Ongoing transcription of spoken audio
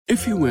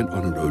If you went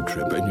on a road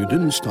trip and you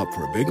didn't stop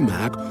for a Big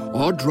Mac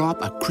or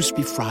drop a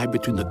crispy fry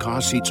between the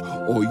car seats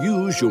or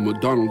use your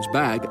McDonald's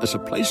bag as a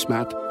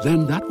placemat,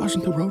 then that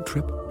wasn't a road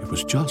trip. It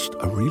was just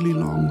a really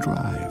long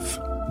drive.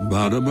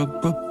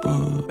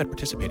 Ba-da-ba-ba-ba. At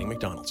participating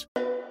McDonald's.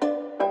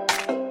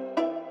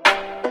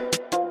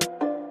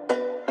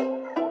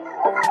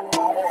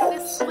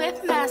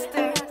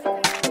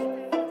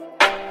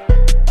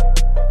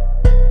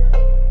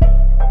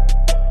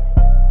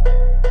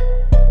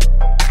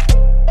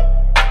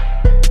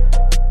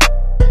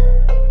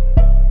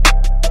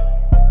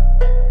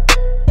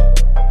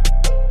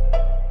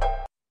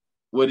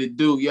 What it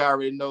do? You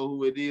already know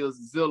who it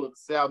is. Zilla, the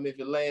South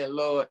Memphis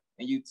landlord,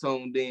 and you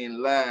tuned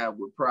in live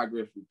with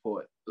Progress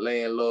Report.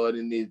 Landlord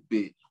in this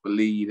bitch.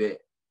 Believe that.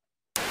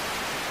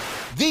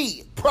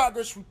 The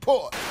Progress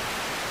Report.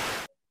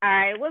 All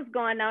right, what's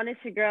going on?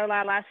 It's your girl,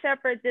 Lala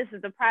Shepherd. This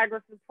is the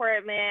Progress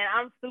Report, man.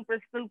 I'm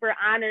super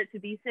honored to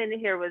be sitting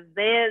here with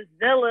Zed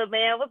Zilla,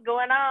 man. What's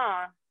going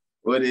on?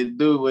 What it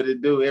do? What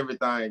it do?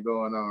 Everything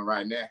going on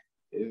right now.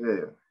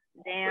 Yeah.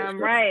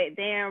 Damn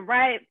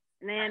right.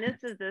 Man, this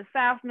is the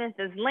South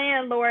Memphis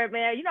landlord,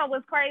 man. You know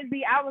what's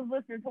crazy? I was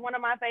listening to one of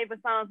my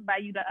favorite songs by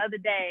you the other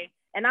day,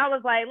 and I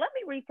was like, let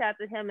me reach out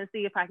to him and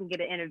see if I can get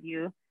an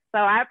interview.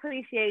 So I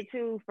appreciate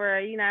you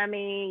for, you know what I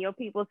mean, your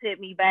people tip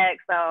me back.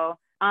 So,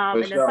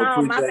 and the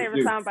song, my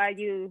favorite song by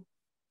you,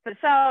 for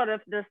sure,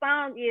 the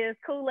song is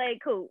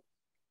Kool-Aid Coupe.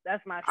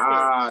 That's my shit.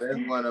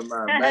 That's one of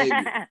my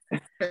babies.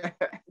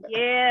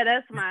 Yeah,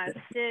 that's my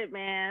shit,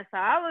 man. So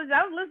I was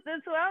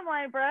listening to it. I'm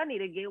like, bro, I need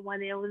to get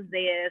one that was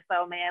there.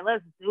 So, man,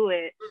 let's do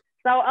it.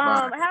 So,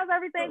 how's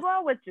everything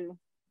going with you?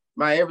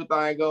 My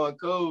everything going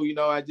cool. You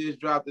know, I just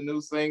dropped a new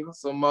single,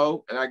 some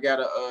more, and I got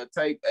a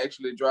tape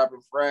actually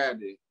dropping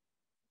Friday.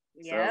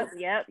 Yep.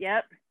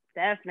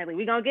 Definitely.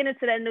 We're going to get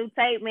into that new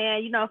tape,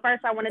 man. You know,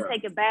 first I want to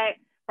take it back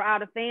for all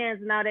the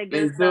fans and all that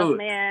good stuff,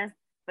 man.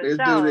 Let's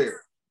do this.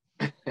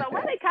 So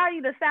why they call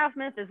you the South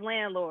Memphis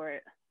landlord?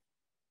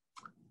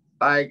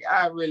 Like,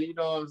 I really, you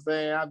know what I'm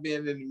saying? I've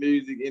been in the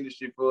music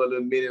industry for a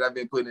little minute. I've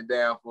been putting it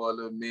down for a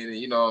little minute,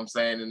 you know what I'm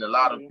saying? And a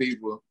lot of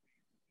people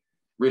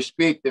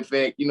respect the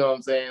fact, you know what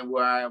I'm saying,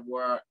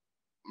 where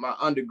my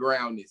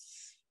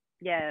undergroundness.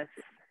 Yes.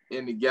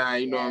 In the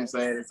game, you know what I'm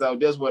saying? So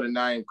that's where the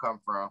name come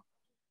from.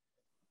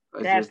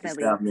 That's definitely. Just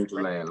the South Memphis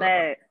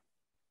landlord.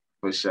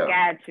 For sure.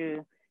 Got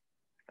you.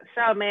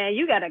 So, man,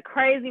 you got a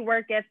crazy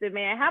work ethic,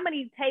 man. How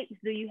many tapes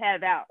do you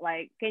have out?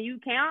 Like, can you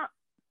count?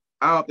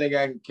 I don't think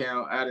I can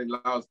count. I done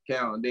lost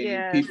count.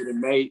 Then people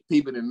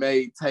that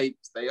made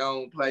tapes, they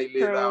own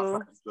playlists, all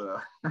kinds of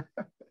stuff.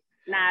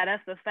 Nah,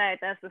 that's a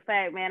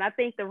fact, man. I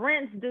think the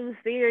Rinse Do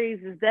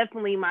series is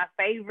definitely my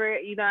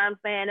favorite. You know what I'm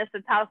saying? It's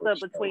a toss-up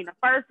between the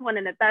first one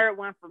and the third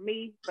one for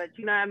me. But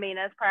you know what I mean?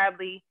 That's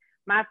probably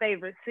my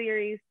favorite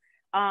series.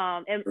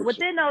 And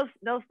within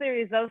those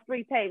series, those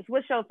three tapes,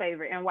 what's your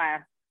favorite and why?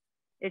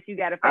 If you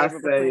got a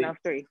favorite between those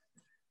three.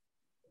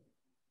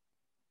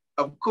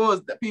 Of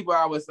course, the people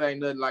always say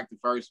nothing like the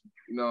first one.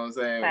 You know what I'm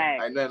saying?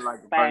 Like nothing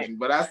like the first one.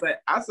 But I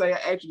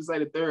actually say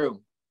the third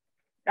one.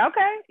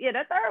 Okay. Yeah,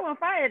 that third one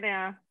fire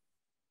now.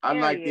 I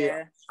like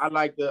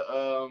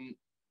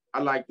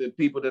the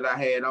people that I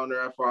had on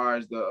there as far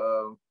as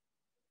the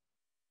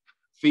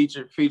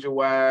feature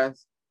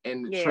wise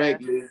and the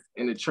track list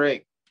and the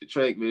track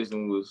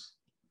listing was.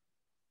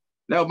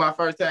 That was my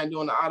first time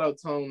doing the auto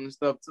tune and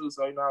stuff too.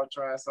 So you know I was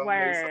trying something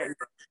new.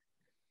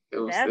 It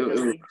was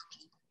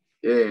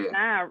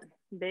Nah,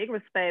 big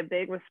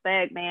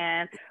respect,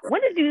 man.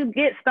 When did you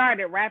get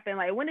started rapping?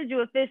 Like when did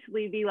you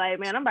officially be like,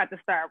 man, I'm about to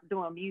start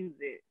doing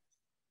music?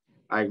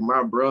 Like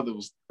my brother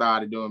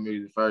started doing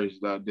music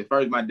first. The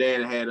first my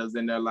dad had us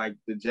in there, like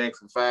the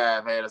Jackson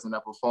 5 had us in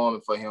there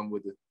performing for him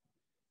with the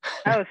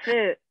oh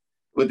shit.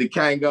 With the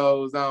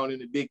Kangos on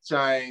and the big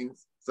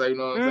chains. So you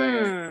know what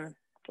I'm saying?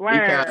 He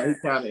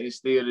kind of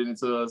instilled it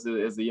into us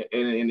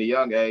in the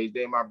young age.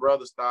 Then my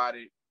brother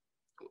started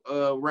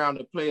around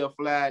the Player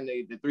Fly and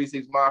the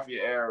 3-6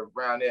 Mafia era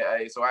around that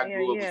age. So I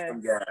grew up with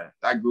some guys.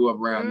 I grew up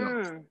around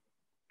them.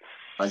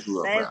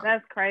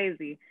 That's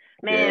crazy.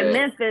 Man,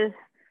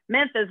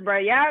 Memphis, bro.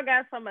 Y'all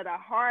got some of the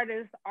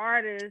hardest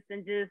artists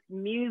and just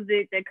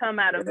music that come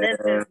out of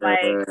Memphis.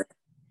 Like,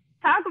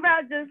 talk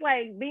about just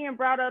like being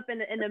brought up in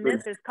the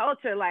Memphis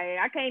culture. Like,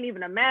 I can't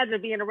even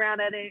imagine being around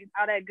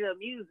all that good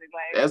music.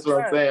 Like, that's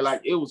what I'm saying.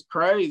 Like, it was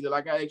crazy.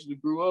 Like, I actually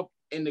grew up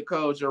in the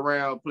culture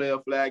around Player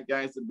Flag,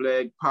 Gangsta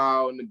Black,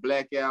 Paul, and the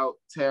Blackout,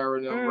 Terror,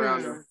 and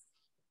around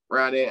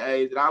that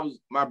age. And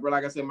my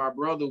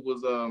brother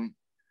was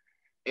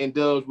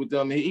indulged with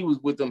them. He was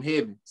with them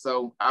heavy.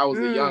 So I was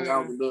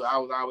I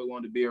was always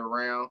wanted to be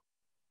around.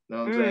 You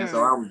know what I'm saying?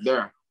 So I was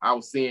there. I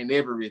was seeing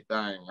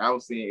everything. I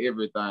was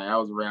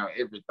around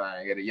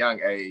everything at a young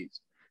age.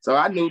 So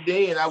I knew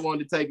then I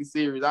wanted to take it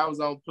serious. I was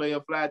on Player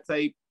Fly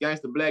tape,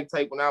 Gangsta Black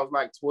tape when I was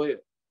like 12.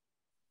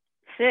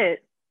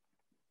 Shit.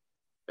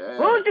 What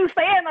was you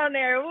saying on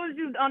there? What was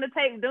you on the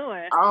tape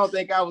doing? I don't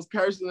think I was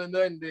cursing or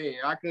nothing then.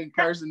 I couldn't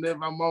curse enough.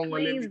 My mom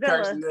wouldn't let me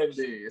curse nothing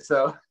then.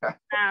 So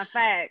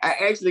fact. I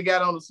actually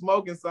got on a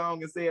smoking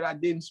song and said I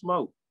didn't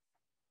smoke.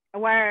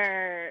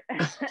 Word.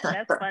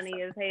 That's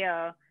funny as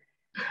hell.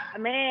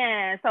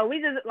 Man, so we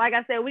just, like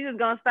I said, we just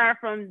gonna start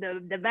from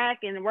the back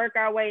and work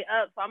our way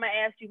up. So I'm gonna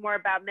ask you more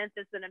about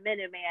Memphis in a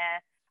minute, man.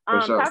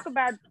 For sure. Talk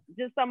about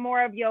just some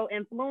more of your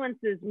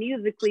influences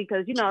musically,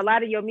 because you know a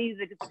lot of your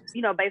music is,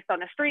 you know, based on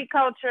the street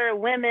culture,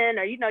 women,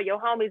 or you know your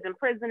homies in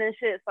prison and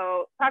shit.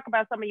 So talk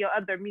about some of your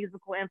other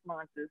musical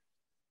influences.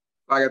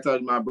 Like I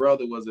told you, my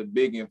brother was a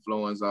big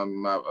influence on me.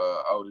 My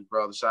oldest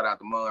brother. Shout out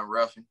to Mun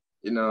Ruffin.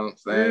 You know what I'm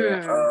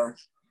saying?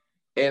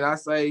 And I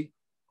say,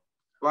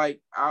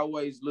 like, I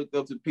always looked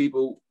up to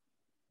people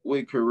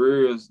with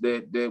careers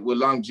that with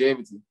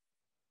longevity.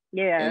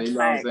 Yeah, and you know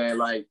what I'm saying?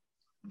 Like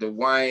the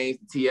Waynes,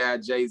 the T.I.,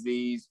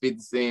 Jay-Z's, 50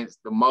 Cents,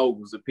 the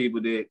moguls, the people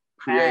that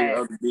created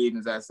other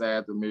business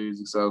outside the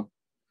music. So, you know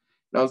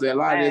what I'm saying? A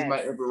lot of this is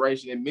my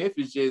inspiration. And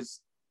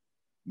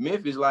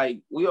Memphis, like,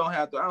 I don't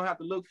have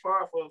to look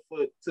far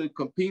to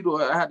compete,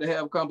 or I have to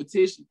have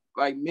competition.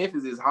 Like,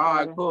 Memphis is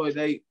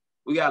hardcore.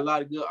 We got a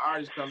lot of good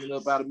artists coming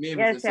up out of Memphis.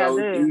 Yes, and so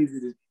it's easy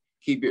to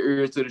keep your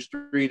ears to the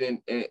street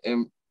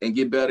and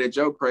get better at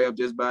your craft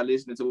just by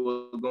listening to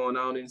what's going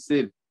on in the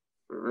city.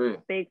 For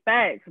real. Big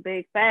facts,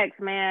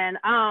 man.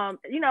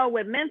 You know,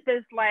 with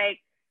Memphis, like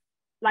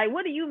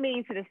what do you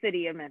mean to the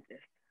city of Memphis?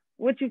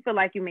 What you feel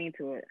like you mean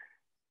to it?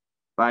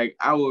 Like,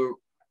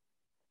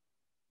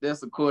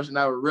 that's a question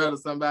I would rather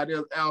somebody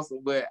else answer,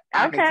 but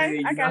I can tell you,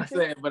 you know what I'm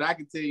saying? But I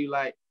can tell you,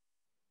 like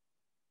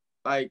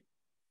I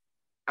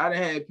done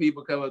had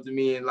people come up to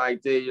me and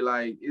like tell you,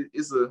 like,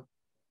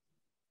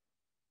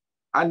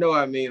 I know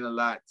I mean a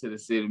lot to the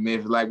city of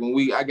Memphis. Like, when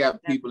I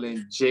got people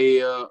in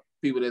jail,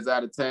 people that's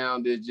out of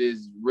town that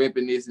just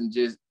ripping this and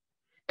just,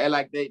 and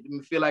like they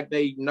feel like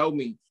they know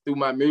me through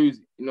my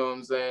music. You know what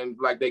I'm saying?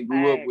 Like they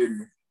grew up with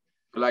me.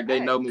 Feel like they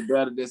know me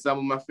better than some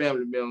of my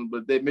family members.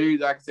 But that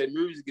music, like I said,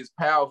 music is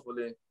powerful,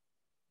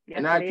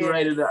 and I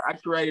created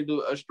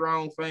a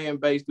strong fan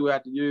base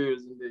throughout the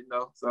years, and you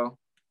know, so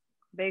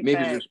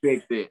Memphis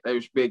respect that. They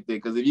respect that,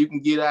 because if you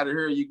can get out of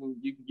here, you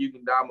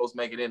can almost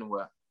make it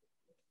anywhere.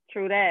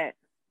 True that.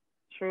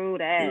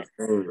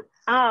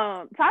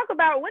 Talk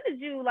about, when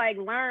did you like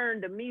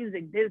learn the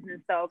music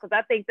business though? Because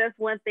I think that's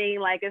one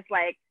thing. Like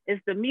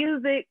it's the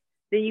music,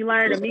 then you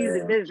learn the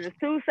music business.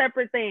 Two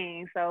separate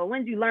things. So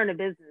when did you learn the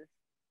business?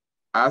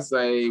 I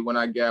say when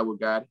I got with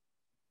Gotti.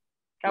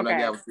 When I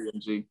got with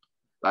CMG.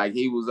 Like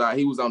he was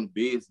on the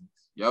business.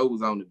 Yo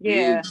was on the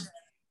business.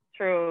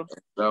 True.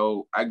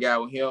 So I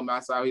got with him. I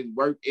saw his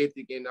work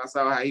ethic, and I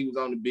saw how he was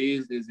on the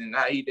business and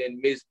how he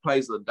didn't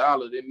misplace a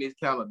dollar, didn't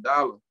miscount a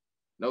dollar,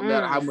 no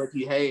matter how much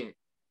he had.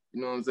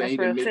 You know what I'm saying? He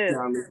didn't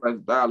misplace a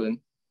dollar.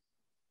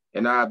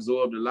 And I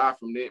absorbed a lot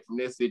from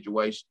that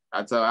situation.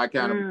 I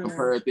kind of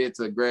compared that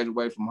to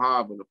graduate from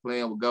Harvard to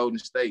playing with Golden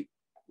State.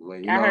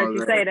 When, I heard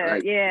you say that.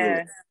 Like,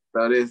 yeah.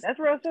 So that's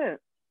real shit.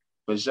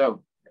 For sure.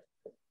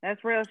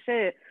 That's real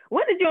shit.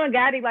 When did you and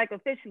Gotti like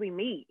officially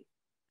meet?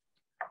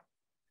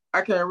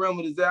 I can't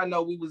remember this. I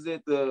know we was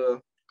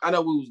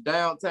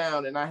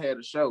downtown and I had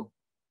a show.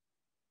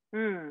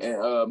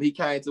 And he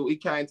came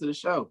to the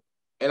show.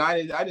 And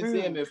I didn't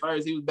see him at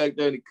first. He was back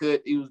there in the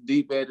cut. He was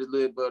deep at his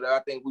little, but I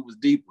think we was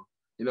deeper.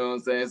 You know what I'm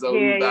saying? So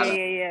we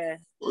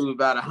were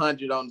about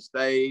 100 on the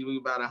stage. We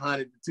were about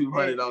 100 to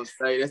 200 on the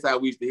stage. That's how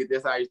we used to hit.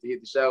 That's how I used to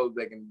hit the shows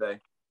back in the day.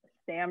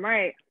 Damn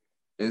right.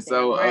 And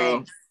so,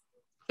 and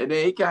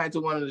then he came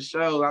to one of the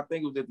shows. I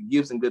think it was at the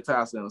Gibson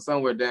Guitar Center,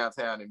 somewhere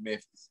downtown in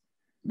Memphis.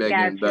 Back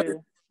in the day.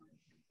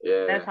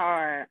 Yeah. That's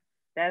hard.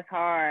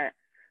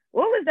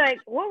 What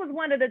was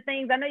one of the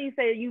things, I know you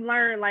said you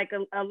learned like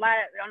a lot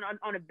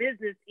on a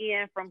business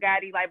end from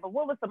Gotti, like, but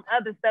what was some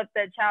other stuff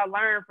that y'all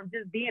learned from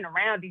just being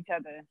around each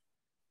other?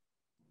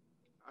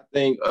 I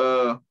think,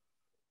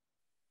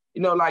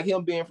 like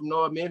him being from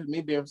North Memphis,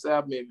 me being from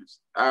South Memphis,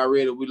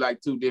 we like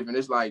two different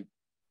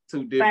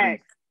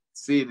Facts.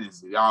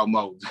 cities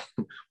almost,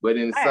 but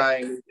in the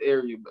same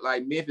area, but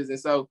like Memphis. And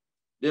so,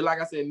 then, like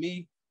I said,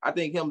 I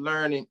think him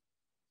learning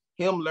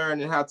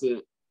how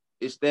to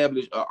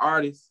establish an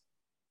artist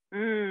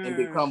and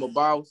become a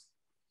boss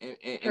and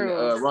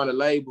run a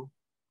label.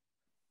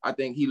 I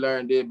think he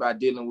learned it by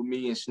dealing with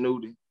me and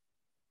Snooty.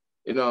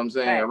 You know what I'm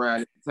saying?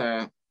 Around that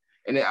time.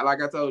 And then,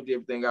 like I told you,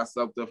 everything got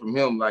sucked up from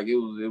him. Like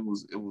and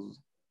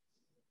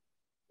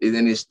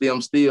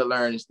I'm still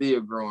learning, still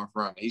growing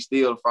from it. He's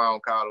still a phone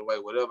call away.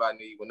 Whatever I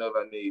need, whenever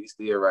I need, he's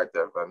still right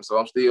there for me. So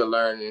I'm still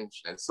learning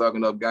and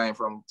sucking up game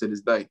from him to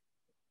this day.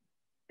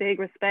 Big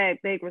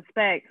respect.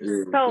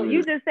 Yeah, so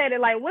you just said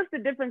it, like, what's the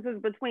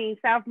differences between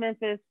South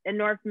Memphis and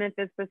North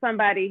Memphis for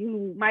somebody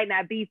who might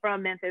not be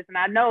from Memphis? And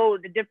I know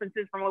the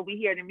differences from what we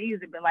hear in the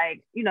music, but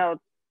like,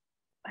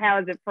 how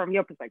is it from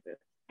your perspective?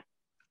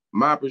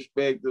 My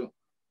perspective,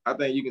 I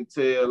think you can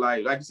tell,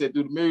 like you said,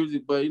 through the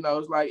music, but it's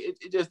like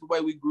it's just the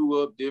way we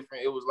grew up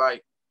different. It was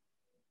like,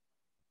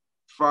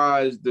 as far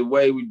as the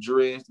way we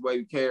dressed, the way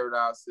we carried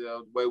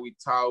ourselves, the way we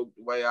talked,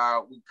 the way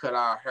we cut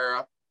our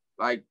hair,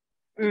 like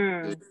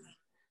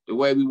the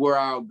way we wore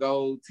our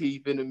gold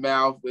teeth in the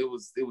mouth, it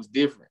was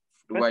different.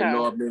 The way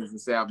North Memphis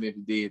and South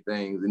Memphis did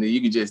things, and then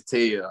you could just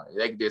tell.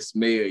 They could just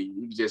smell you.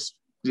 You could just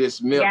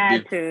smell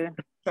different.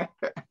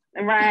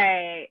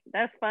 Right.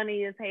 That's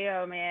funny as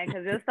hell, man,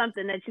 because it's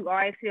something that you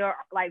always hear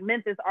like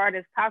Memphis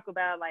artists talk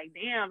about, like,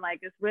 damn, like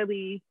it's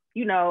really,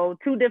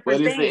 two different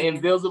But it's things. an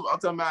invisible, I'm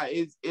talking about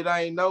it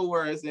ain't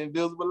nowhere. It's an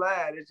invisible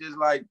line. It's just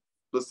like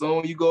the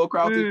soon you go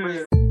across the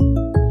bridge.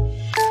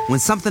 When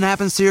something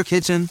happens to your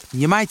kitchen,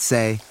 you might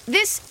say,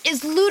 "This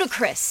is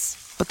ludicrous."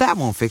 But that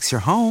won't fix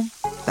your home.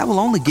 That will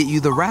only get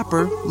you the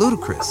rapper,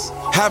 Ludacris.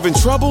 Having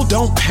trouble?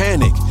 Don't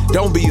panic.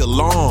 Don't be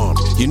alarmed.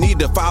 You need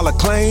to file a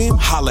claim?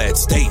 Holla at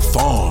State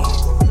Farm.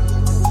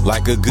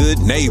 Like a good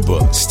neighbor,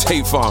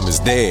 State Farm is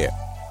there.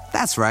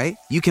 That's right.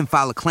 You can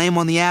file a claim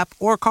on the app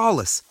or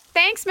call us.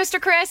 Thanks, Mr.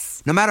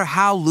 Chris. No matter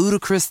how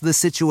ludicrous the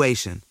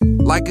situation,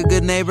 like a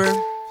good neighbor,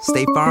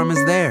 State Farm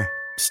is there.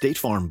 State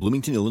Farm,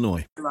 Bloomington,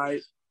 Illinois.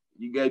 Like,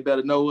 you guys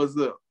better know what's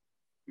up.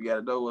 You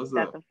gotta know what's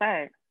That's up. a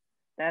fact.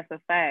 That's a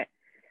fact.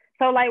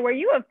 So, like, were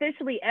you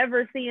officially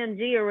ever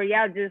CMG, or were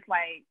y'all just,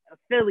 like,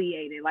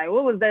 affiliated? Like,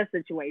 what was that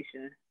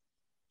situation?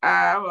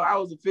 I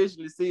was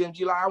officially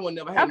CMG. Like, I would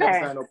never have never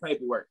signed no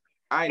paperwork.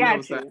 I ain't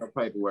never signed no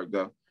paperwork, though.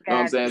 You know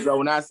what I'm saying? So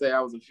when I say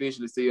I was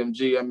officially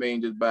CMG, I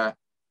mean just by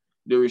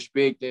the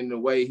respect and the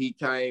way he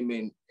came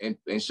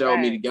and showed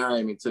me the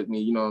game and took me,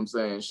 you know what I'm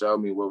saying,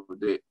 showed me what was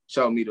it,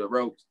 showed me the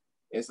ropes.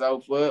 And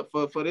so for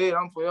that,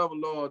 I'm forever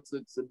loyal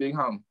to Big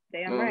Homie.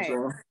 Damn you know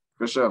right.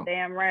 For sure.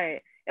 Damn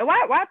right. And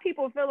why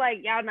people feel like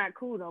y'all not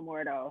cool no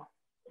more though?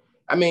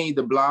 I mean,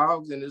 the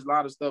blogs and there's a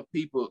lot of stuff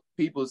people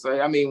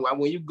say. I mean,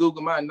 when you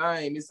Google my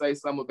name, it say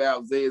something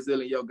about Zed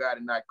Zilla and Yo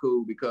Gotti not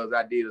cool because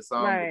I did a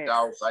song with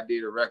Dolph. I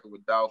did a record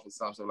with Dolph or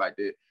something like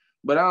that.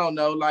 But I don't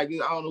know. Like, I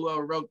don't know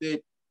whoever wrote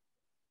that.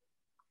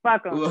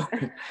 Fuck them.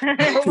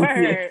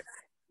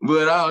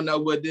 But I don't know.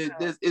 But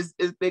this is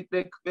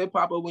they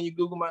pop up when you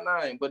Google my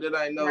name. But that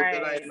ain't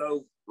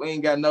no. We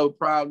ain't got no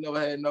problem. Never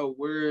had no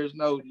words.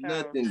 No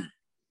nothing.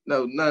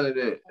 No, none of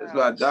that. It's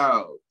my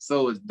dog.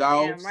 So it's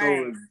Dolph. So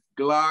it's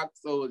Glock.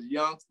 So it's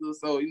Youngster.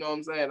 So you know what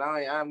I'm saying.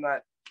 I'm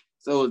not.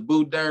 So it's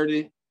Boo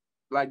Dirty.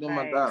 Like them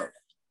my dog.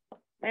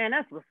 Man,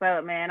 that's what's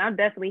up, man. I'm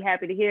definitely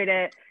happy to hear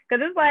that. Cause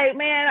it's like,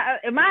 man,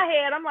 in my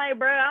head, I'm like,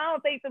 bro, I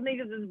don't think some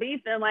niggas is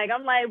beefing. Like,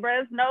 I'm like,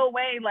 bro, it's no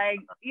way. Like,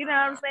 you know what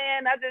I'm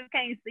saying? I just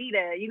can't see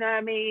that. You know what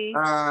I mean?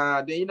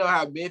 Then you know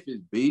how Memphis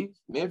beef.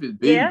 Yeah, but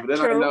then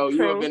true, I know you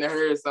true. have been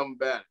heard something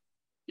about it.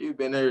 You've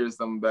been heard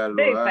something about it.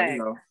 Big facts. You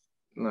know.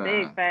 Nah.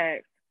 Big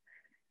facts.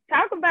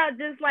 Talk about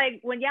just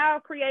like when y'all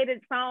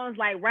created songs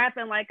like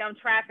Rapping Like I'm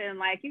Trapping,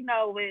 like, you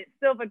know, with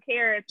Silver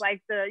Carrots,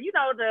 like the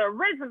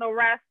original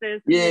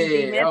Rasters.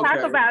 Yeah, man. okay.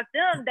 Talk about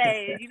them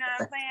days, you know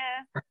what I'm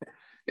saying?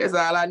 That's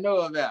all I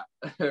know about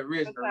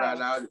original right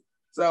now.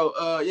 So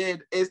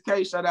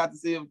SK, shout out to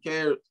Silver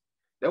Carrots.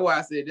 That's why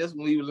I said this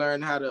when we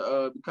learned how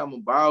to become a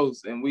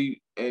boss, and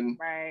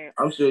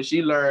I'm sure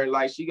she learned,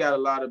 like, she got a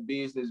lot of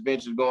business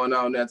ventures going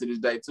on now to this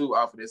day too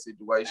off of that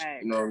situation.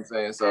 You know what I'm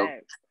saying? So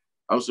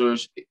I'm sure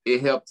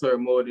it helped her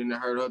more than it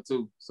hurt her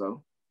too.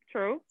 So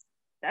true.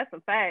 That's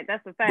a fact.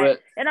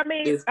 But and I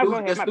mean, the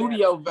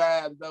studio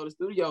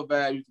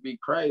vibe used to be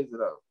crazy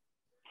though.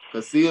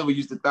 Cause Silver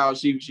used to thought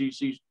she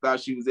thought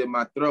she was in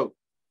my throat.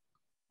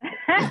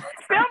 Silver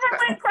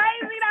went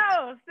crazy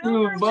though.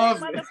 Silver went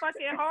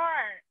motherfucking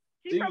hard.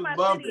 She's from my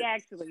city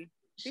actually.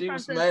 She's from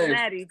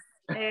Cincinnati.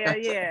 Hell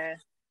yeah.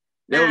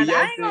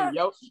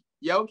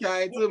 Yo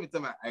came to me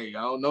talking about, hey,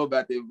 I don't know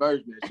about that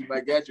verse, man. She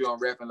might get you on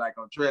Rapping Like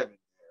I'm Trapping.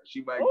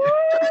 She might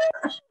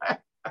I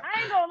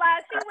ain't gonna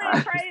lie, she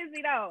went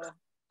crazy though.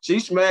 She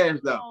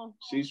smashed though.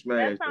 She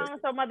smashed. That song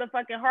so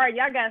motherfucking hard.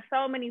 Y'all got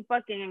so many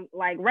fucking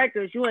like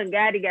records. You and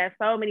Gotti got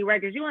so many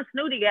records. You and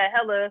Snooty got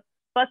hella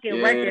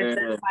fucking records.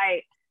 That's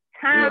like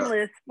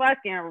timeless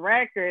fucking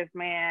records,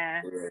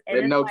 man. Yeah.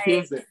 And no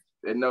kissing.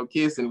 And no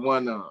kissing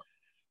one of them.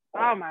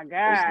 Oh my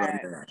God.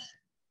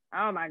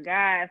 Oh my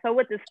God. So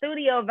with the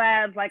studio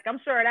vibes, like I'm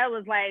sure that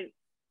was like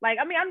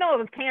I mean, I know it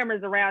was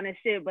cameras around and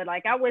shit, but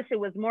like I wish it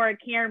was more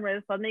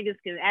cameras so niggas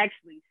could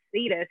actually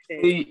see that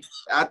shit. See,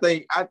 I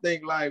think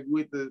like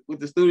with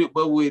the studio,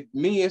 but with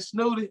me and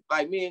Snooty,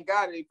 like me and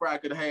Gotti, they probably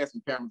could have had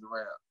some cameras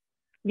around.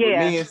 Yeah.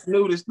 With me and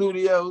Snooty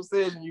studio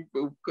session, you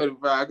could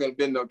have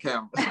been no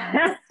cameras.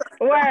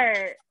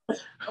 Word.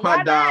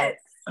 My dog.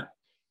 It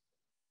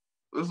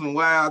was some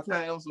wild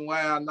times, some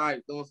wild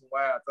nights, doing some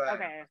wild times.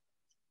 Okay.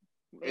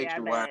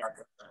 Extra wild.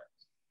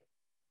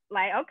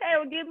 Like, okay,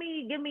 well, give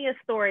me a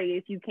story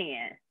if you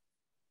can.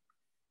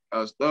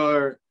 A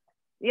story?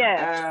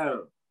 Yeah.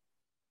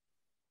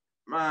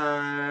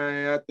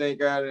 Man, I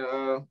think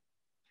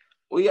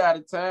we out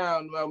of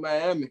town,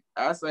 Miami.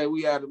 I say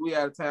we out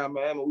of town,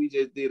 Miami. We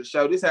just did a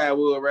show. This how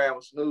we were around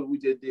with Snoop. We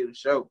just did a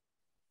show.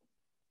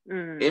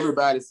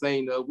 Everybody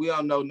seen us. We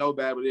don't know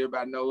nobody, but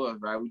everybody know us,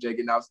 right? We just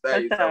getting off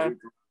stage. So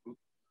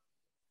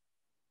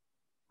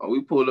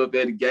we pull up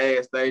at the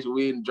gas station.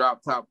 We in the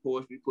drop top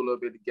Porsche. We pull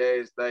up at the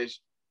gas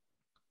station.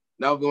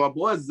 Now, my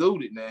boy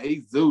zooted now.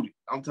 He zooted.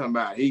 I'm talking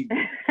about he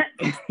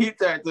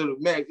turned to the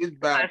max.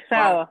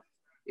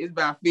 It's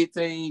about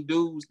 15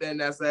 dudes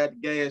standing outside the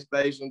gas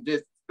station.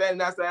 Just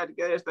standing outside the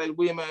gas station.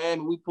 We in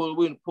Miami. We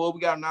in the pool. We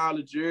got an all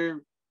the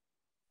jury.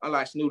 I'm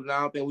like, Snoop,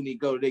 I don't think we need to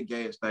go to that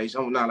gas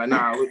station. I'm not like,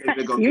 nah,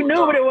 let's go. You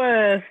knew what it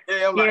was.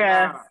 Yeah, I'm like,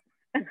 nah.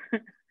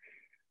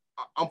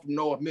 I'm from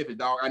North Memphis,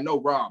 dog. I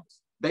know robbers.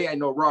 They ain't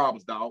no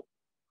robbers, dog.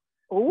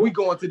 Ooh. We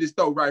going to this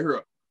store right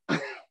here.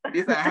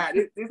 This how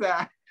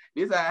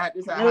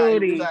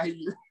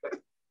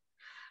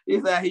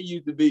he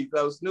used to be.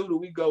 So Snoodle,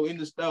 we go in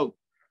the store.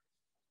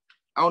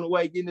 On the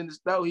way getting in the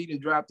store, he done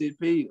dropped his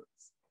pills.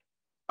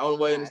 On the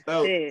way in the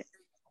store. Shit.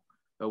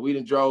 So we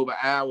done drove an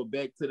hour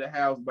back to the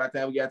house. By the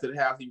time we got to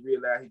the house, he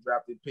realized he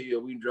dropped his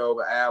pill. We drove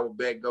an hour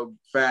back, go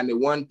find the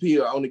one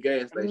pill on the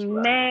gas station.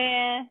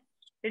 Man,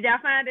 did y'all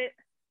find it?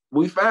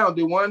 We found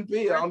the one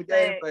pill on the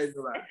gas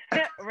station.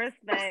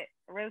 Respect.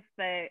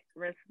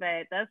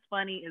 That's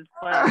funny as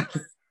fuck.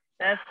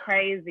 That's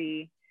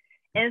crazy.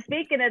 And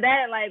speaking of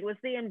that, like with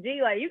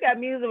CMG, like you got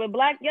music with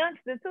black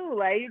youngster too,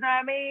 like you know what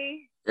I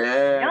mean?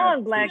 Yeah.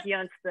 Young black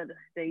youngster,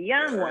 the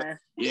young one.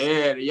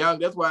 Yeah, the young.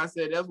 That's why I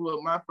said that's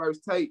what my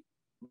first tape.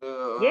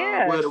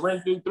 Where the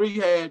Rent 3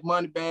 had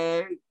Money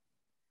Bag.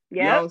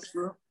 Yeah.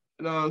 Youngster.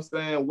 You know what I'm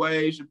saying?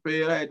 Wade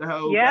Chappelle had the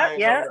whole thing.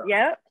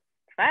 Yep.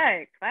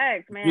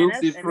 Facts, man.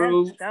 Juicy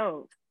Fruit. That's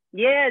dope.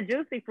 Yeah,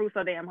 Juicy Fruit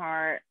so damn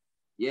hard.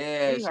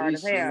 Yeah,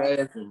 she's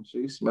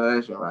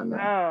smashing right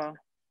now.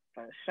 Oh,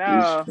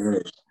 for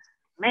sure.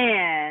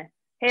 Man.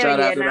 Hell Shout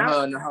yeah, out to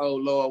her and the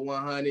whole Lord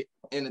 100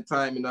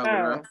 entertainment over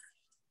there.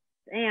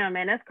 Damn,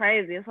 man, that's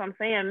crazy. That's what I'm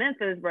saying.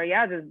 Memphis, bro,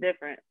 y'all just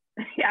different.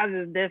 Y'all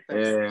just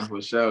different. Yeah,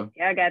 for sure.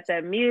 Y'all got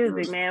that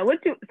music, man.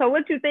 What you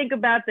think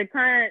about the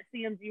current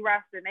CMG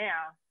roster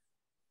now?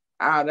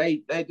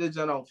 They just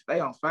on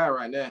fire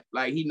right now.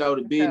 Like he know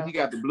the business, he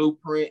got the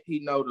blueprint. He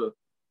got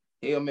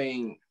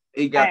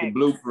the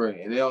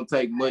blueprint, and they don't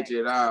take much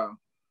at all.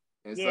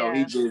 And so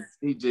he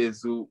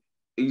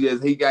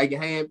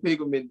can hand pick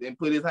him and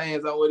put his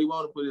hands on what he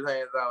want to put his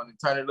hands on and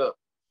turn it up.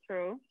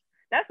 True.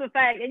 That's a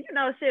fact. And you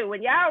know, shit,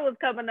 when y'all was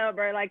coming up,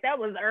 bro, like that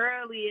was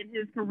early in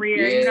his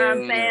career, you know what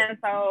I'm saying?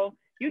 So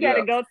you got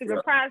to go through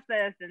the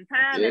process and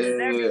time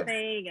and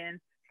everything, and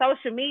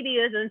social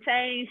media and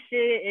change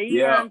shit, and you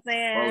know what I'm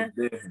saying?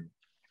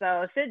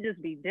 So shit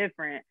just be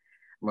different.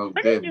 When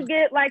did you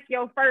get like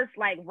your first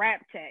like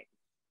rap check?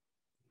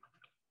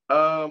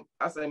 I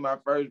say my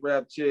first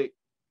rap check.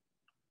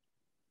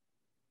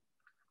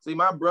 See,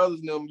 my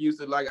brothers and them used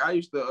to I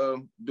used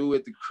to do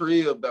at the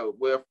crib though.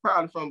 Well,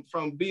 probably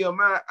from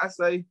BMI, I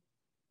say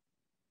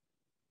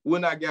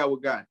when I got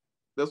what got it.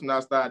 That's when I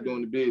started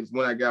doing the business.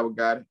 When I got what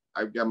got it,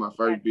 I got my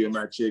first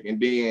BMI check, and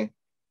then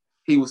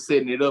he was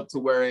setting it up to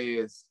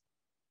whereas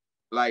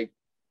like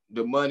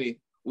the money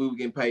we were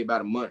getting paid by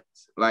the month.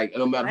 Like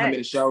no matter how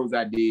many shows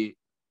I did,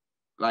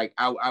 like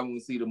I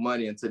wouldn't see the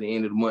money until the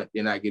end of the month,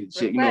 then I get a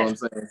check. You know what I'm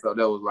saying? So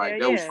that was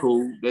was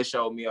cool. That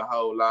showed me a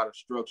whole lot of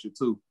structure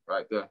too,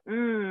 right there.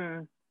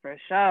 For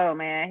sure,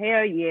 man.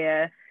 Hell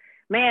yeah.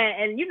 Man,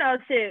 and you know,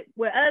 shit,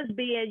 with us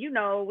being, you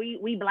know,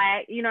 we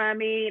black, you know what I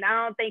mean?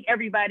 I don't think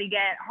everybody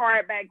got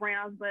hard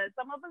backgrounds, but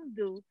some of us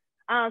do.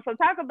 So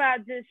talk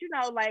about just, you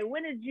know, like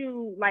when did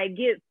you like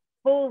get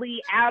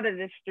fully out of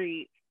the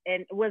streets?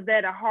 And was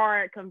that a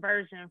hard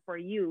conversion for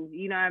you?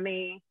 You know what I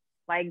mean?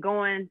 Like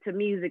going to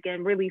music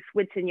and really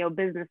switching your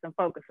business and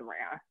focus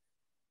around?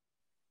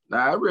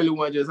 Nah, it really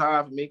wasn't just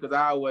hard for me because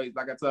I always,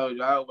 like I told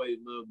you, I always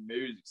loved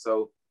music.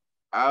 So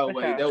that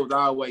was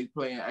always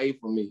playing A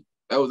for me.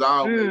 That was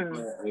always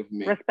playing A for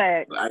me.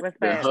 Respect.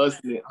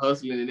 The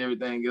hustling and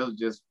everything else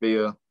just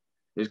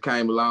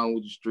came along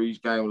with the streets,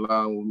 came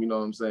along with, you know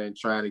what I'm saying,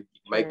 trying to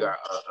make a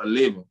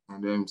living.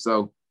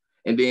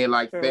 And then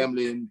like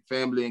family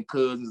and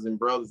cousins and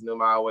brothers and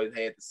them, I always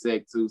had the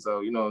sec too. So,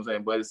 you know what I'm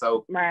saying? But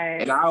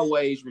and I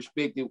always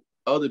respected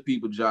other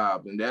people's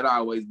jobs. And that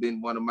always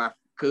been one of my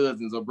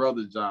cousins or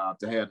brother's job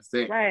to have the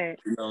sec. Right.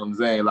 You know what I'm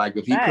saying? Like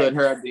if he cut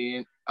her,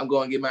 then I'm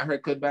going to get my hair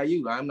cut by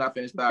you. I'm not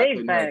finna start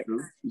cutting her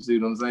too. You see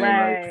what I'm saying?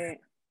 Right.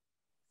 Like,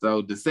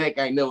 so the sec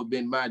ain't never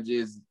been my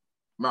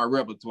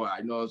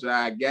repertoire. You know what I'm saying?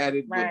 I got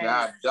it, but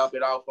I dump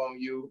it off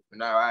on you. And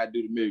now I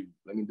do the music.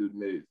 Let me do the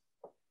music.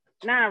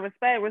 Nah,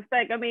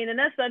 respect. I mean, and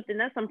that's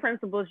some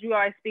principles you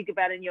always speak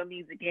about in your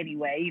music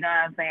anyway. You know what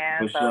I'm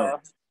saying?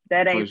 Sure.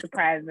 That ain't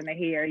surprising to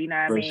hear. You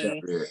know what I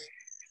mean? Sure.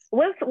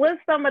 What's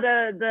some of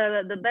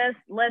the best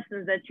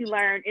lessons that you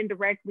learned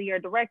indirectly or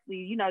directly?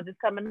 You know, just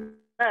coming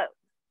up.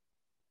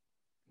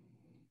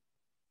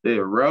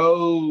 The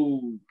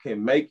road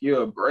can make you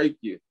or break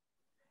you,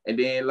 and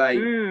then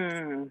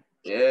then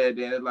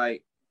it's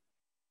like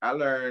I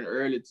learned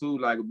early too,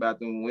 like about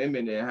them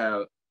women and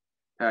how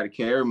to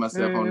carry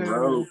myself on the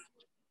road.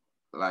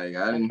 Like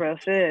I didn't.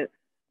 That's real shit.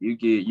 You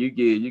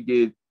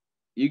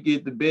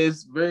get the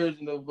best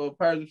version of a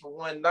person for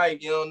one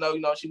night. You don't know. You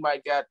know she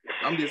might got.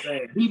 I'm just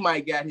saying he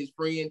might got his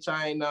friend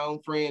chain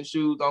on, friend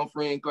shoes on,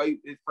 friend car. He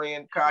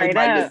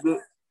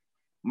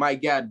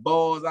might got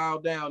balls all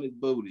down his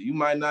booty. You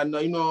might not know.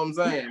 You know what I'm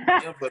saying?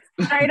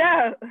 Straight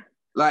up.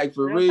 Like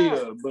for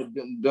real. But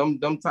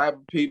them type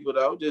of people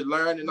though, just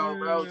learning on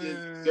the road, just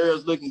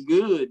girls looking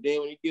good. Then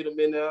when you get them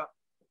in there,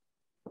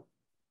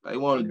 they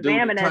want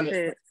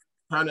to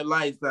turn the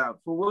lights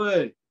out. For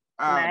what?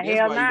 Nah, That's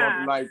hell why you want nah.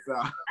 the lights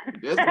out.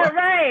 That's why.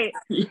 Right.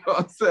 You know what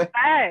I'm saying?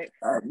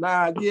 Right.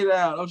 Nah, get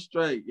out. I'm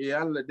straight. Yeah,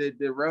 I let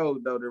the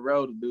road though. The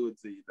road will do it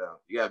to you though.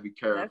 You gotta be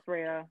careful. That's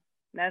real.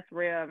 That's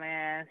real,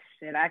 man.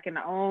 Shit, I can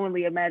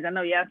only imagine. I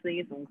know y'all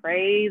seen some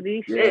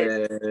crazy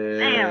shit.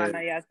 Damn, I know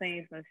y'all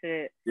seen some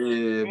shit.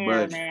 Yeah, Damn,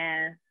 but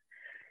man.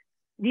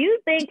 Do you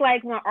think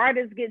like when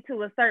artists get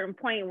to a certain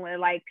point when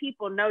like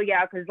people know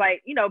y'all, because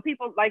like, you know,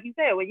 people, like you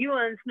said, when you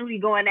and Snooty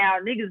going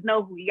out, niggas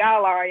know who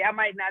y'all are. Y'all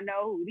might not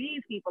know who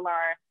these people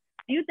are.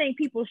 Do you think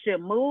people should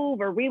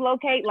move or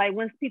relocate like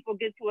once people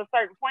get to a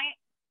certain point?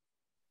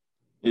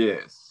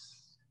 yes,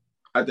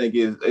 I think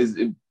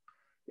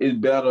it's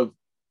better.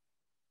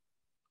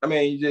 I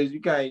mean,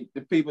 you can't,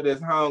 the people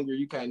that's hungry,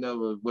 you can't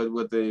never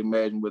what they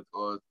imagine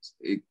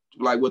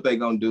like what they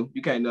gonna do.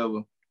 You can't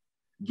never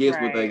guess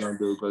what they gonna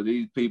do, because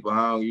these people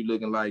hungry, you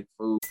looking like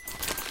food.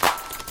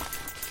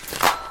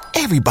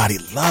 Everybody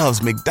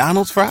loves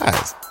McDonald's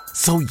fries.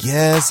 So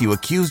yes, you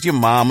accused your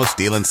mom of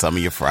stealing some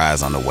of your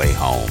fries on the way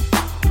home.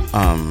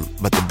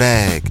 But the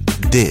bag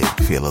did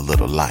feel a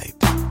little light.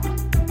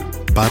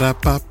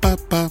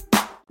 Ba-da-ba-ba-ba.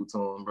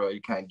 Bro,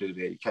 you can't do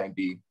that. You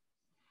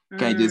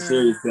can't just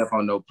serve yourself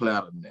on no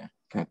platter, man.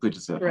 Can't put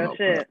yourself on no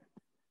platter.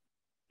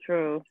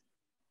 True.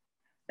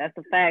 That's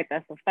a fact.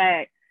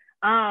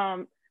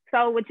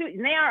 So with you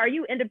now, are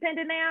you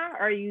independent now?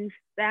 Or are you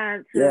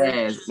signed to?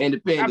 Yes,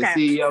 independent.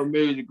 Okay. CEO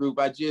Music Group.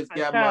 I just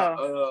got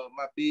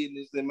my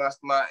business and my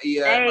life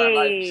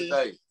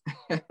today.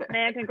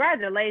 Man,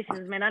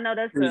 congratulations, man. I know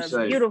that's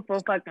a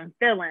beautiful fucking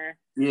feeling.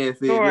 Yes,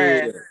 it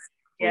is.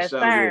 Yes,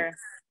 sir.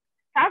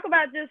 Talk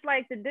about just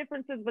like the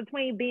differences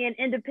between being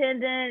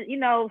independent, you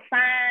know,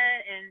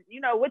 signed, and you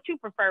know what you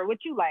prefer, what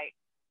you like.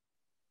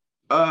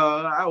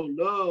 I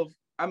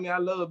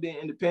love being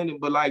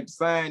independent, but like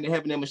signed and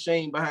having that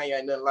machine behind you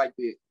ain't nothing like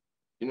that.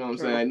 You know what I'm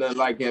saying? Ain't nothing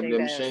like having that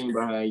machine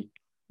behind you.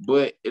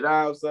 But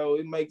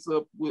it makes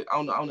up with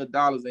on the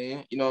dollars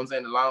end, you know what I'm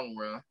saying, the long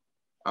run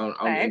on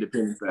the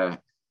independent side.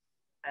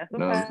 That's you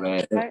know what I'm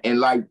saying? And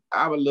like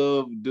I would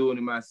love doing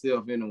it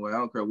myself anyway. I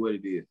don't care what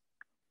it is.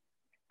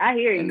 I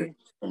hear you.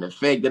 And the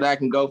fact that I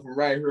can go from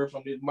right here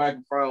from this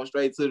microphone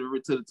straight to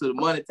the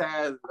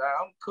monetized,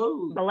 I'm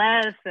cool.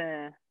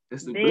 Blessing.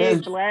 It's a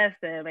big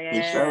blessing,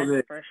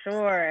 man. For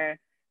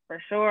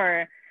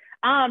sure.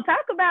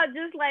 Talk about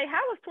just like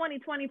how was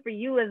 2020 for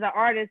you as an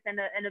artist and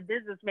a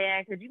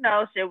businessman? Because you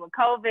know, shit with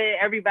COVID,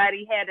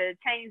 everybody had to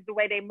change the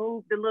way they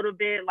moved a little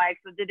bit. Like,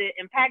 so did it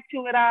impact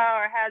you at all,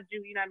 or how did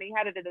you know what I mean?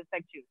 How did it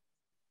affect you?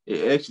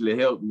 It actually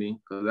helped me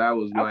because I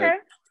was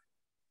like,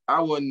 I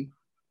wasn't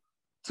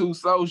too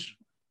social.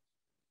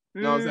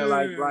 You know what I'm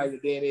saying? Like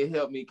then it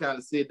helped me kind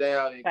of sit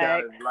down and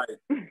kind of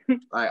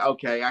like,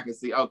 okay, I can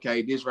see,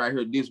 okay, this right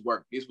here, this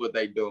work, this what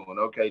they doing.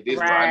 Okay, this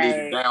I need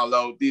to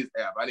download this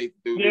app. I need to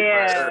do this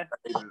right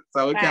here.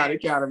 So it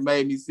kind of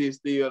made me sit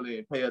still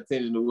and pay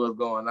attention to what's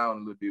going on a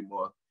little bit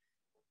more.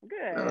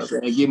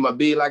 Good. And get my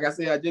bid, like I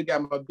said, I just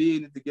got my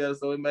business together,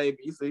 so it made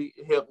me,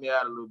 it helped me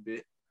out a little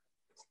bit.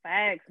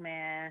 Facts,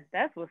 man.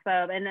 That's what's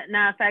up. And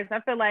now, facts,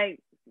 I feel like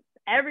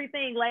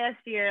everything last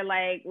year,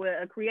 like with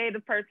a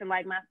creative person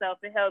like myself,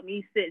 it helped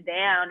me sit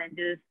down and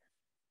just,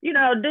 you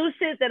know, do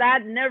shit that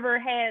I'd never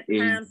had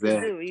time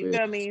to do. You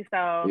feel me?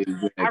 So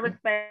I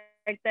respect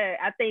that.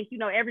 I think, you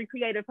know, every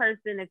creative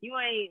person, if you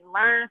ain't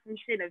learned some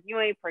shit, if you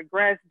ain't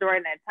progressed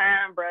during that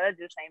time, bro, it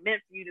just ain't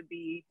meant for you to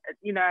be,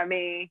 you know what I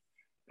mean?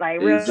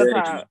 Like real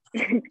talk.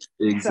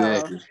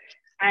 Exactly. So,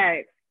 all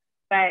right.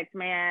 Facts,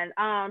 man.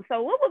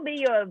 So what would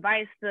be your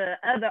advice to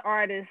other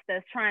artists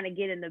that's trying to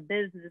get into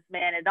business,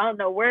 man, and don't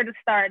know where to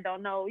start,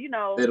 don't know, you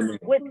know,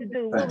 what to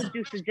do? What would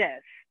you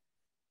suggest?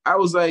 I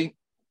would say,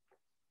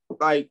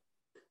 like,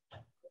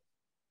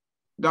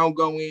 don't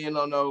go in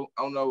on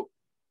no.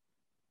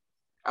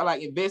 I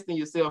like invest in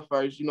yourself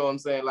first. You know what I'm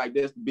saying? Like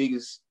that's the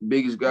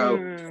biggest goal.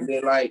 And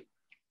then like,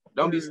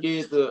 don't be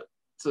scared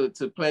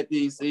to plant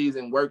these seeds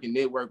and work and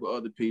network with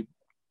other people.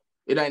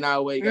 It ain't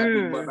always got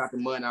to be about the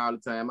money all the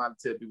time. I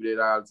tell people that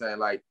all the time.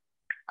 Like,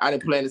 I done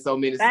planted so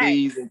many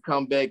seeds and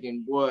come back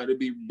and boy, it'll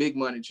be big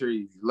money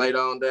trees later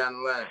on down the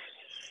line.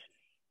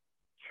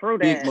 True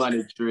that. Big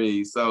money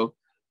trees. So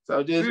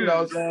just, you know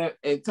what I'm saying?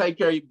 And take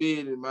care of your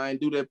business, man.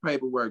 Do that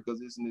paperwork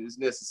because it's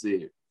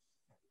necessary.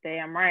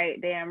 Damn right.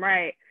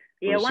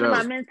 Yeah, one of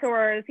my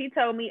mentors, he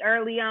told me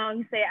early on,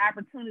 he said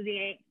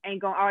opportunity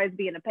ain't gonna always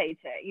be in a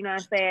paycheck. You know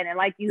what I'm saying? And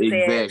like you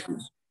said,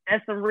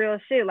 that's some real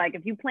shit. Like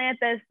if you plant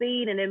that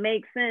seed and it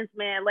makes sense,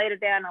 man, later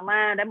down the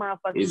line, that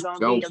motherfucker's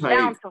gonna be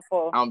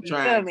bountiful. I'm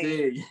trying to tell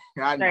you.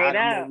 I'm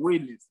a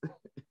witness.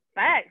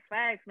 Facts,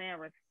 man.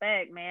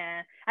 Respect,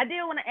 man. I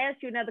did want to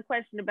ask you another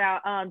question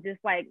about just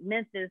like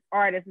Memphis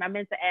artists, and I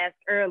meant to ask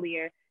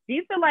earlier. Do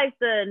you feel like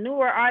the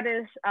newer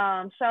artists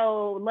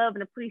show love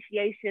and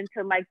appreciation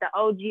to like the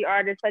OG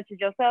artists such as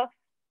yourself?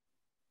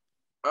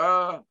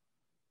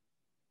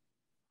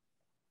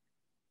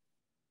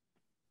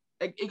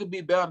 It could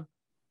be better.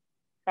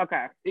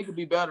 Okay. It could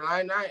be better.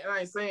 I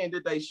ain't saying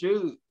that they should.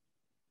 You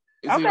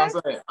see what I'm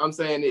saying? I'm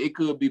saying that it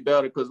could be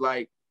better because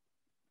like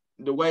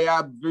the way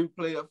I view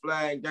player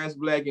flying, Gangsta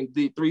Black and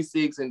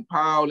 3-6 and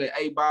Paul and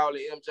A-Ball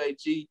and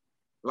MJG,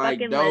 like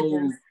fucking those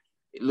legends.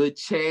 Lil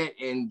Chat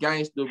and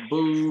Gangsta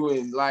Boo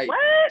and like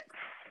What?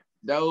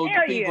 those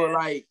Hell people yeah.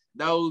 like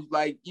those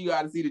like you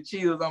gotta see the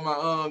chills on my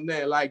arm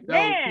there, like those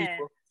Man.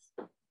 people.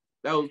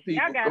 Those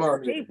people. Y'all got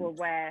some people,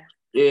 wow.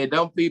 Yeah,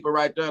 them people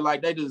right there,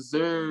 like they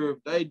deserve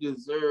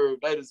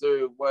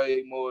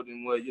way more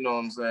than what, you know what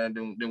I'm saying,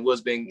 than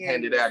what's being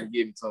handed out and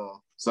given to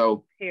them.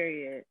 So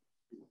period.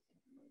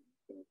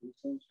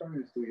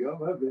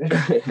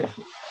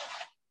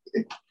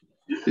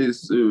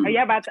 It's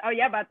y'all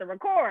about to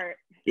record?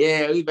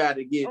 Yeah, we about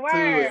to get to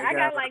it. I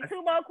got like 2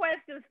 more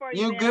questions for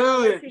you. You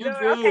good? You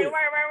good? Okay,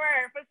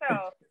 word, for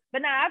sure.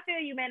 But no, I feel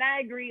you, man. I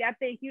agree. I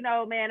think,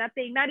 man, I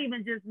think not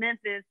even just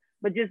Memphis,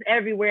 but just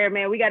everywhere,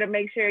 man. We got to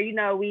make sure,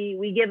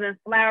 we giving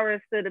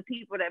flowers to the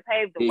people that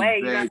paved the way.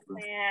 You know what I'm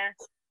saying?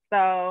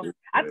 So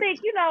I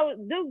think,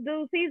 Duke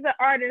Deuce, he's an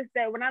artist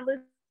that when I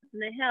listen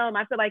to him,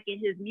 I feel like in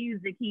his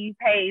music, he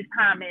pays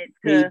homage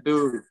to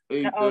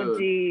the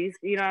OGs.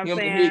 You know what I'm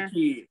saying?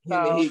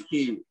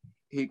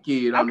 Hit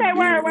kid. Okay,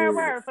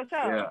 word, for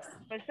sure. Yeah.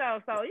 For sure.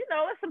 So,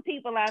 there's some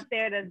people out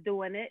there that's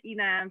doing it. You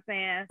know what I'm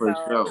saying? For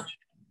sure.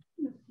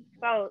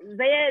 So,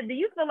 Zed, do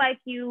you feel like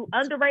you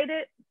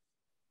underrated?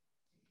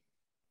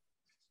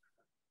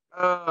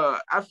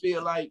 I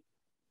feel like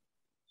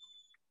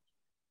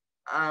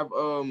I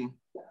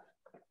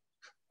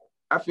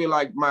feel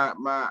like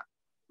my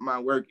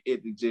work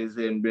ethic just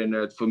hadn't been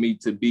there for me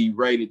to be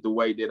rated the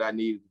way that I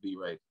needed to be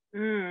rated.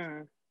 You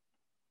know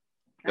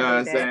what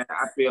I'm saying?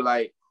 I feel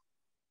like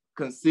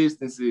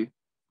consistency,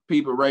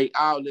 people rate,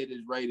 outlet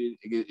is rated,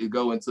 it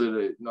go into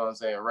the, you know what I'm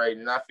saying,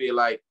 rating. And I feel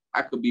like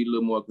I could be a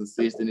little more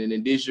consistent. And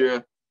then this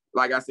year,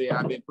 like I said,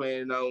 I've been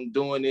planning on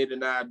doing it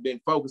and I've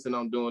been focusing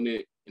on doing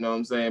it, you know what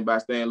I'm saying, by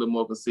staying a little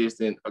more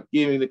consistent,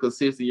 giving the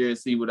consistent year and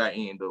see what I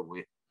end up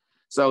with.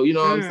 So, you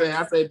know what I'm saying?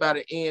 I say by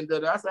the end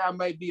of it, I say I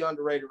may be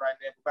underrated right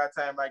now, but by the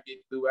time I get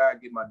through, I'll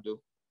get my due.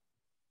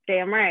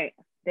 Damn right,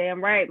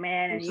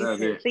 man. And you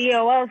said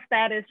COO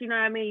status, you know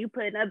what I mean? You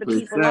putting other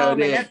people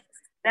on, and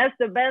that's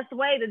the best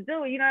way to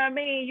do it, you know what I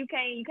mean? You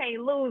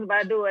can't lose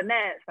by doing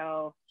that.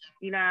 So,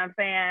 you know what I'm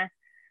saying?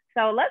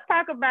 So let's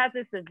talk about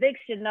this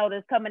eviction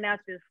notice coming out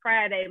this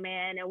Friday,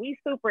 man. And we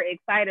super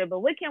excited, but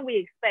what can we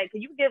expect?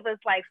 Can you give us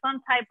like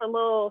some type of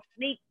little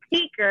sneak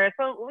peek or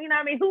something? You know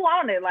what I mean? Who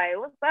on it? Like,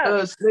 what's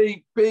up?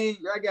 Sneak peek.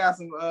 I got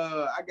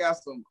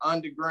some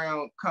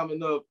underground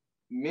coming up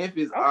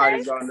Memphis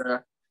artists on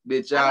there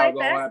that y'all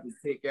gonna have to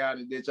pick out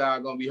and that y'all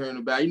gonna be hearing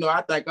about.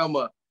 I think I'm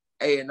a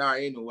A&R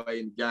anyway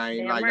in the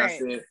game. Damn I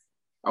said,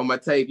 on my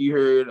tape, you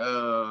heard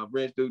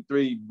Wrench Through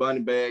 3, Bunny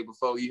Bag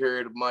before you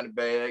heard the Money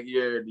Bag.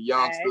 You heard the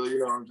Youngster, you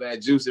know what I'm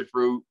saying, Juicy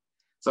Fruit.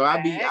 So I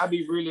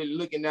be really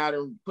looking out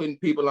and putting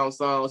people on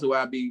songs who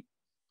I be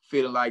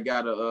feeling like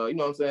got a, you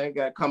know what I'm saying,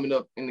 got coming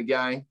up in the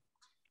game.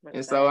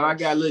 And so I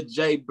got a little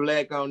J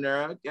Black on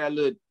there. I got a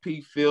little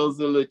P Fields,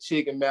 a little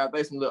Chicken Mouth.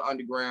 They some little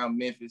underground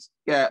Memphis.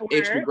 Got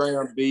Extra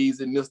Gram Bees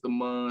and Mr.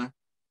 Mun.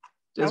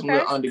 Just some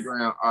little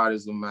underground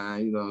artists of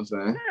mine, you know what I'm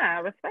saying? Yeah,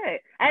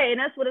 respect. Hey, and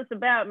that's what it's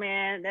about,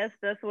 man.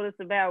 That's what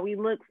it's about. We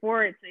look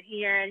forward to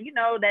hearing,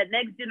 that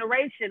next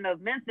generation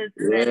of Memphis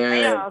and that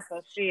sound.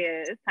 So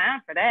shit, it's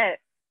time for that.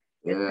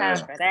 It's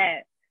time for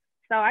that.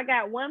 So I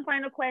got one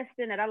final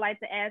question that I like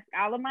to ask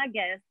all of my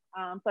guests.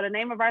 So the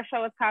name of our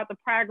show is called The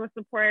Progress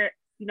Report.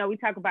 We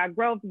talk about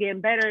growth,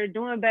 getting better,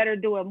 doing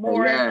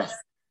more. Yeah.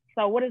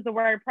 So what does the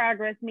word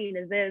progress mean?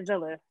 Is Zed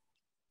Zilla?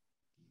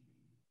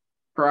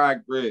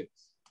 Progress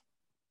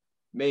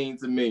mean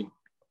to me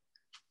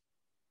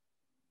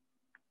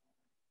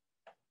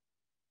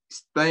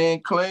staying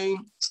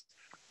clean,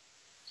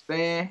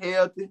 staying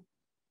healthy,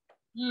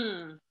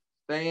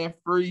 staying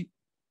free,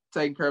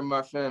 taking care of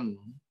my family.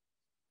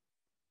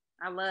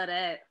 I love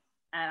that.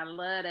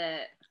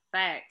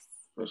 Facts.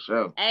 For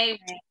sure. Hey,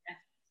 man.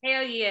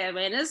 Hell yeah,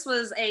 man. This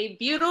was a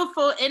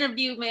beautiful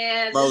interview,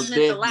 man. Most this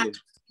meant a lot. definitely.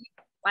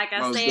 Like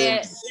I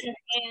said,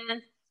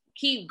 man,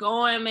 keep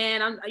going,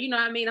 man. I'm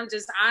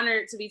just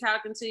honored to be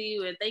talking to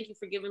you, and thank you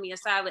for giving me a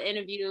solid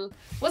interview.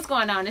 What's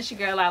going on? It's your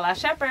girl, Lala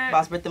Shepherd.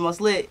 Boss Britt the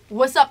Most Lit.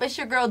 What's up? It's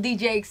your girl,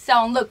 DJ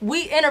Excel. And look,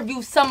 we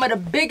interview some of the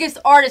biggest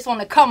artists on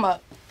the come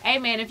up. Hey,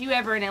 man, if you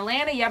ever in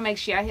Atlanta, y'all make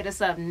sure y'all hit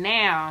us up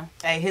now.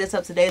 Hey, hit us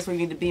up today. It's where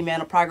you need to be, man.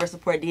 The Progress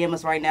Report, DM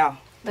us right now.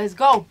 Let's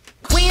go.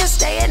 We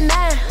stay at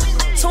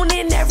 9. Tune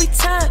in every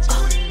time.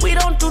 We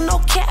don't do no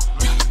cap.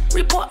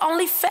 Report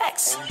only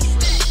facts.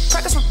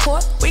 Progress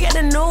Report. We got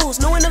the news,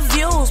 no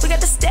interviews. We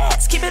got the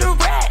stats. Keep it a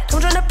rat.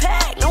 Don't join the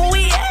pack. Know where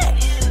we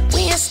at.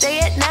 We stay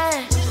at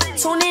 9.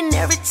 Tune in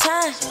every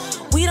time.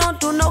 We don't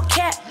do no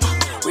cap.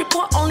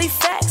 Report only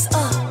facts.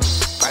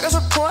 Progress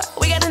Report.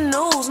 We got the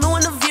news, no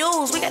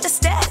interviews. We got the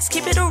stats.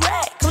 Keep it a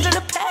rat. Don't join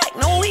the pack.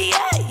 Know where we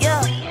at.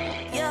 Yeah.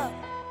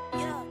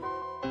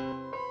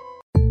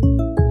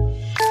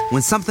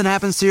 When something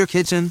happens to your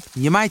kitchen,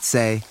 you might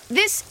say,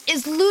 "This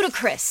is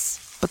ludicrous."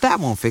 But that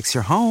won't fix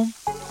your home.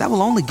 That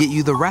will only get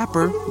you the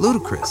rapper,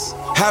 Ludacris.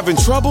 Having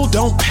trouble?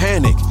 Don't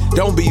panic.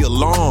 Don't be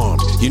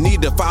alarmed. You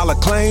need to file a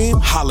claim?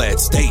 Holla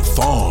at State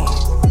Farm.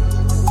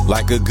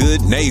 Like a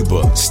good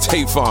neighbor,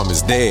 State Farm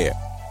is there.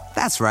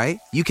 That's right.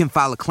 You can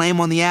file a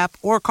claim on the app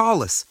or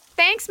call us.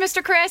 Thanks,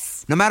 Mr.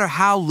 Chris. No matter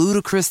how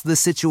ludicrous the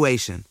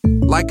situation,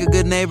 like a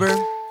good neighbor,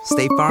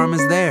 State Farm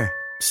is there.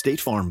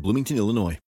 State Farm, Bloomington, Illinois.